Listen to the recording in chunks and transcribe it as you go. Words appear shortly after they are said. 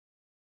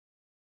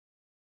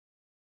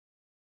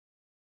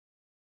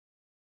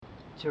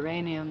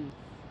geraniums,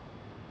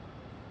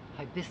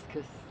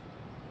 hibiscus,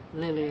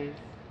 lilies,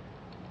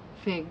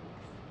 figs,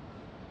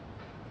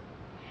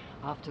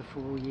 after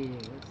 4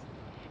 years.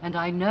 And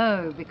I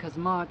know because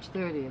March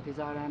 30th is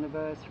our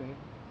anniversary,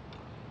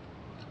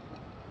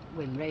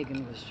 when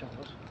Reagan was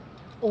shot.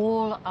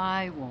 All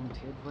I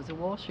wanted was a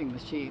washing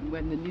machine.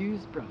 When the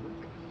news broke,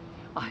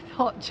 I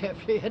thought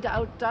Jeffrey had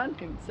outdone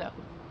himself.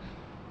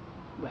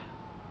 Well,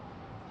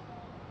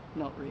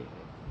 not really.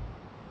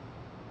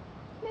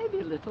 Maybe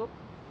a little.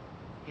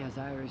 He has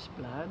Irish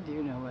blood,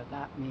 you know what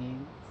that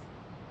means.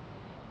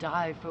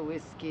 Die for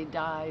whiskey,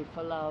 die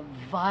for love,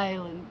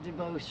 violent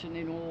devotion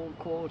in all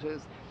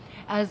quarters.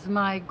 As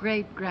my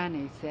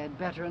great-granny said,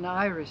 better an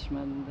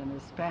Irishman than a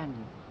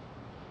Spaniard.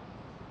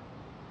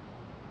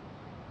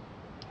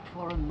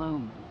 For a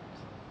moment,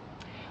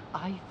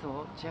 I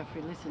thought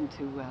Jeffrey listened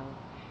too well,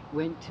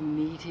 went to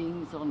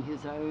meetings on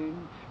his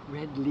own,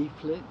 read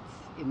leaflets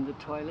in the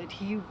toilet.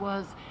 He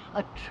was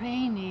a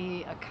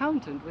trainee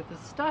accountant with a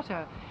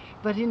stutter,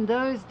 but in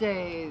those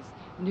days,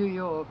 New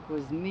York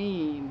was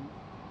mean.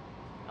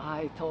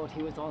 I thought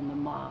he was on the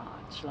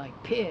march,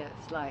 like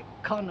Pierce, like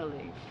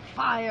Connolly,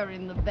 fire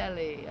in the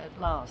belly at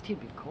last. He'd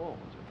be called,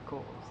 of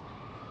course.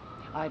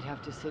 I'd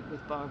have to sit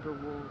with Barbara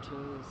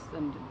Walters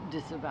and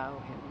disavow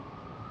him.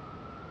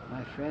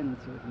 My friends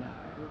would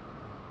know.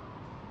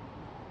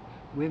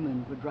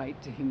 Women would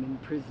write to him in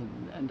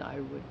prison, and I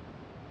would...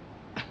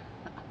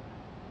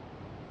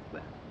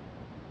 Well,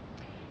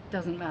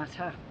 doesn't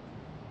matter.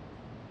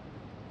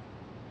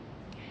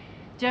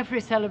 Jeffrey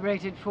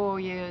celebrated 4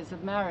 years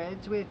of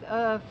marriage with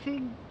a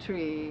fig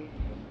tree,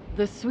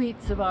 the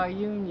sweets of our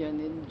union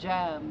in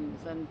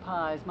jams and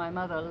pies. My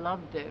mother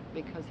loved it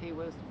because he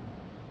was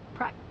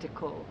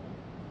practical.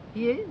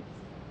 He is.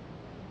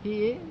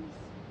 He is.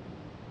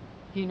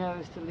 He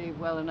knows to leave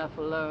well enough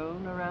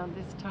alone around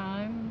this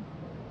time.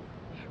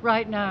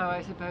 Right now,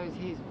 I suppose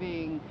he's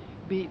being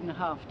beaten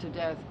half to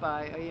death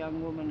by a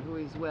young woman who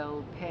is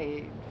well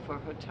paid for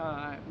her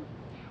time.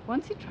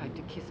 Once he tried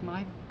to kiss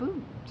my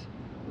boot.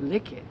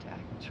 Lick it,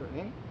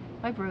 actually.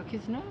 I broke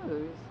his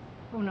nose.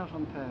 Oh, not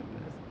on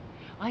purpose.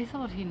 I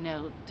thought he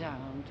knelt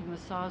down to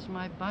massage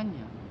my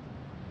bunion.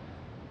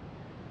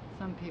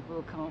 Some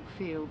people can't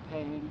feel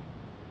pain.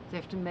 They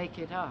have to make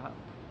it up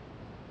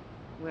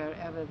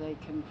wherever they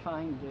can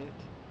find it.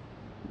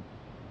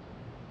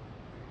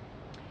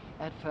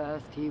 At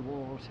first he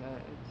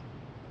watered,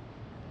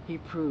 he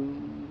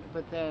pruned,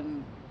 but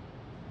then,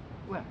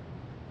 well,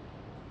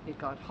 it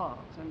got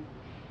hot. And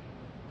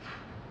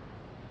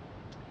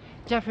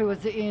Jeffrey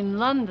was in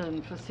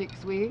London for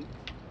 6 weeks.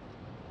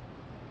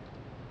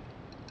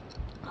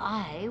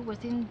 I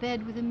was in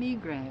bed with a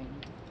migraine,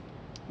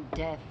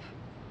 deaf,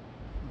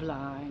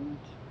 blind,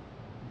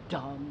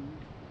 dumb,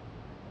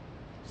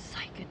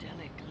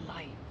 psychedelic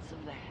lights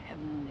of the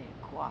heavenly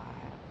choir.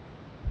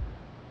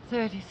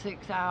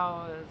 36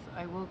 hours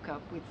I woke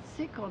up with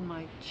sick on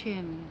my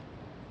chin,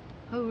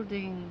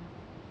 holding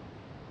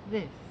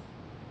this,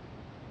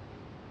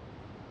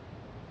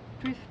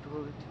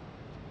 driftwood.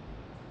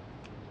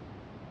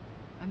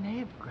 I may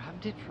have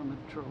grabbed it from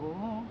a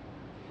drawer.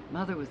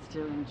 Mother was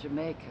still in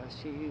Jamaica.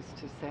 She used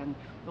to send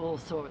all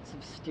sorts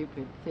of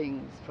stupid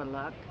things for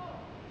luck.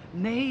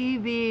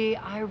 Maybe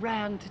I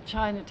ran to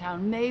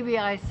Chinatown. Maybe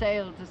I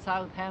sailed to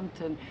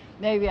Southampton.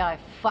 Maybe I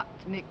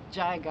fucked Mick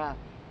Jagger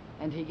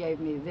and he gave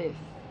me this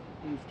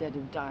instead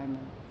of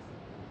diamonds.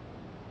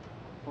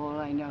 All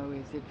I know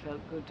is it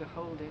felt good to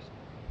hold it.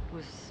 It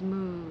was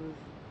smooth,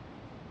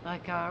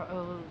 like our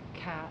old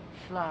cat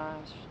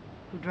Flash,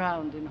 who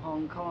drowned in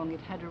Hong Kong.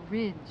 It had a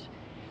ridge,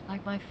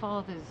 like my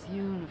father's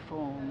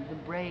uniform, the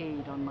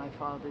braid on my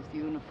father's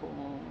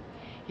uniform.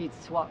 He'd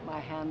swat my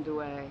hand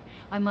away.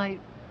 I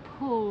might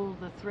pull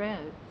the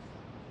threads,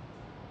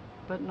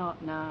 but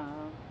not now.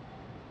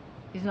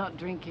 He's not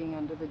drinking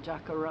under the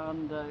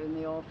jacaranda in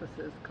the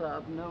officers'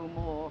 club. No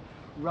more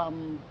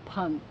rum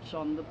punch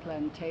on the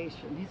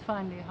plantation. He's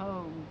finally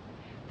home,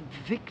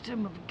 the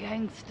victim of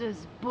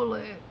gangsters'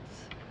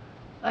 bullets.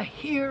 A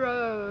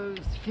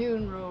hero's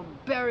funeral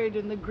buried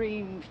in the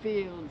green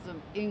fields of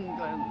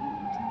England.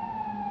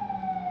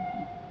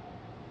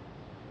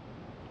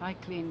 I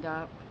cleaned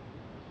up,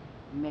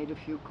 made a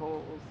few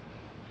calls.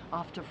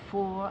 After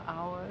 4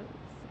 hours,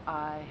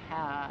 I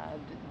had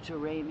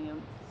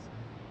geraniums,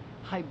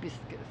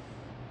 hibiscus,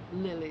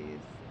 lilies,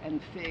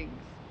 and figs.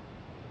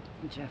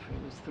 Jeffrey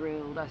was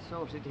thrilled. I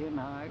sorted him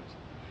out.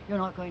 You're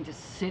not going to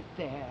sit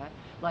there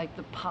like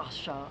the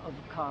pasha of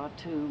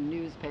cartoon.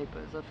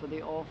 Newspapers are for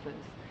the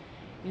office.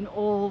 In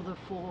all the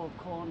 4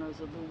 corners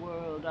of the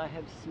world, I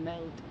have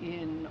smelt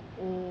in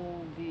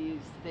all these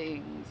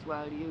things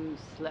while you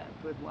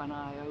slept with one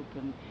eye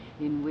open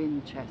in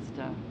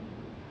Winchester.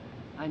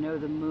 I know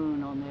the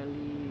moon on their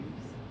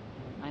leaves.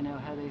 I know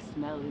how they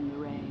smell in the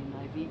rain.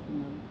 I've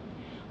eaten them.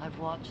 I've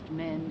watched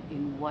men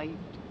in white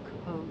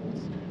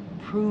coats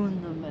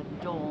prune them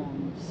at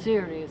dawn.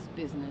 Serious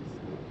business.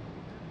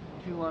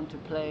 If you want to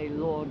play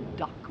Lord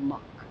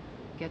Duckmuck,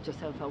 get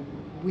yourself a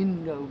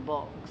window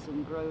box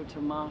and grow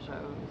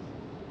tomatoes.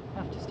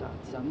 Have to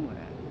start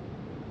somewhere.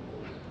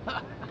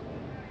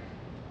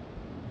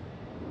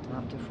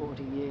 After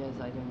 40 years,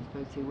 I don't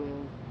suppose he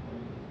will.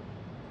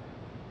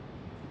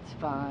 It's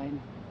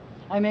fine.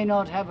 I may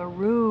not have a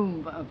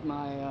room of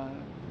my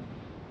own,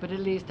 but at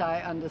least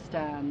I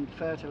understand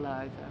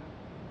fertilizer.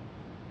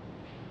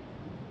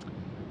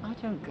 I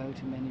don't go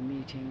to many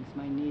meetings.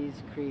 My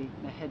knees creak,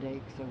 the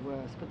headaches are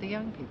worse, but the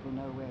young people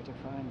know where to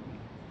find me.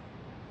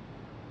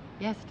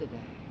 Yesterday,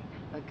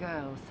 a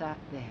girl sat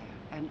there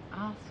and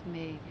asked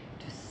me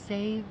to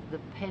save the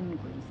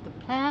penguins. The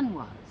plan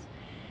was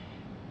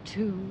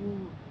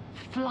to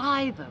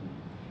fly them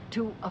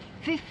to a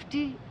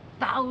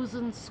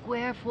 50,000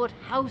 square foot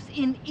house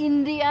in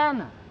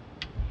Indiana.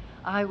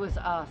 I was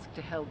asked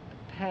to help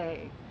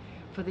pay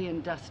for the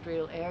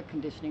industrial air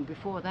conditioning.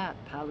 Before that,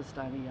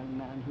 Palestine, a young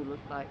man who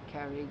looked like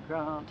Cary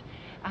Grant,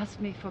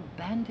 asked me for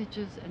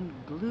bandages and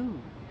glue.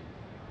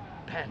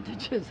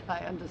 Bandages, I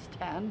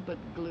understand, but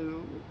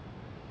glue.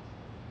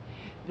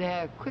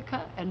 They're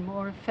quicker and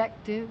more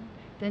effective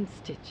than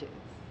stitches,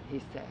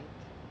 he said.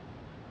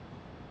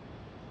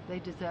 They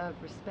deserve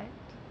respect.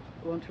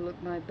 I want to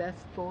look my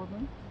best for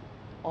them.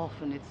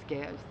 Often it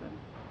scares them.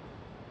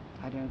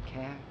 I don't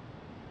care.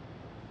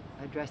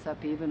 I dress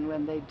up even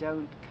when they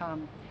don't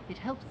come. It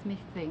helps me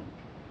think.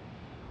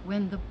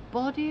 When the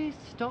body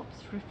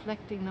stops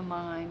reflecting the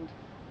mind,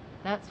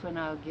 that's when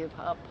I'll give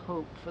up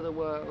hope for the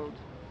world.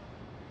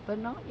 But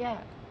not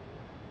yet.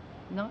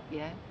 Not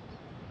yet.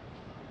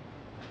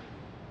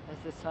 As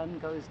the sun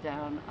goes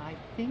down, I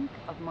think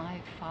of my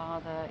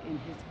father in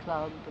his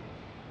club,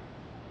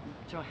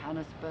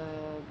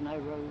 Johannesburg,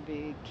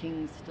 Nairobi,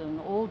 Kingston,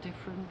 all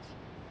different,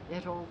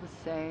 yet all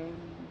the same.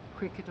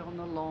 Cricket on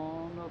the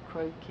lawn or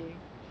croquet,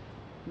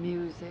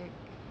 music.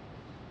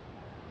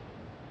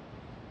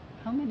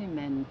 How many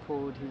men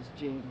poured his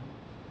gin,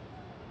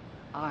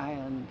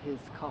 ironed his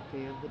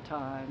copy of the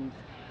Times,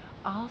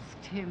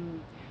 asked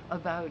him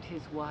about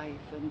his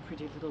wife and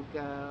pretty little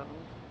girl?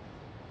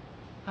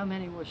 How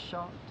many were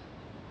shot?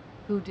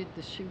 Who did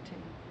the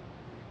shooting?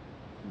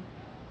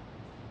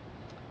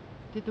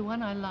 Did the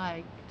one I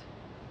liked,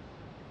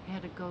 he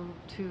had a gold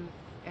tooth,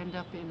 end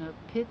up in a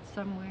pit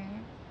somewhere?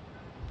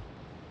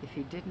 If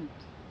he didn't,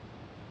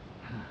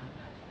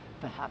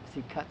 perhaps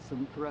he cut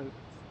some throats.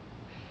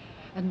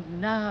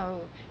 And now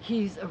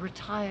he's a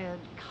retired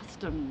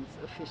customs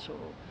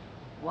official,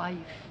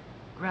 wife,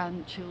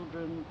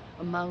 grandchildren,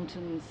 a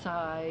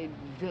mountainside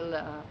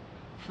villa,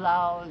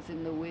 flowers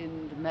in the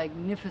wind,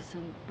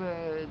 magnificent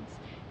birds.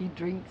 He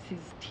drinks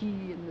his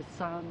tea in the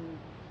sun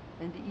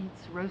and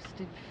eats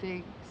roasted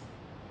figs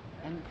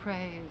and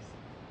prays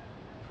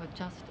for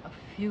just a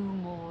few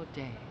more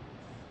days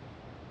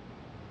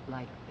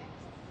like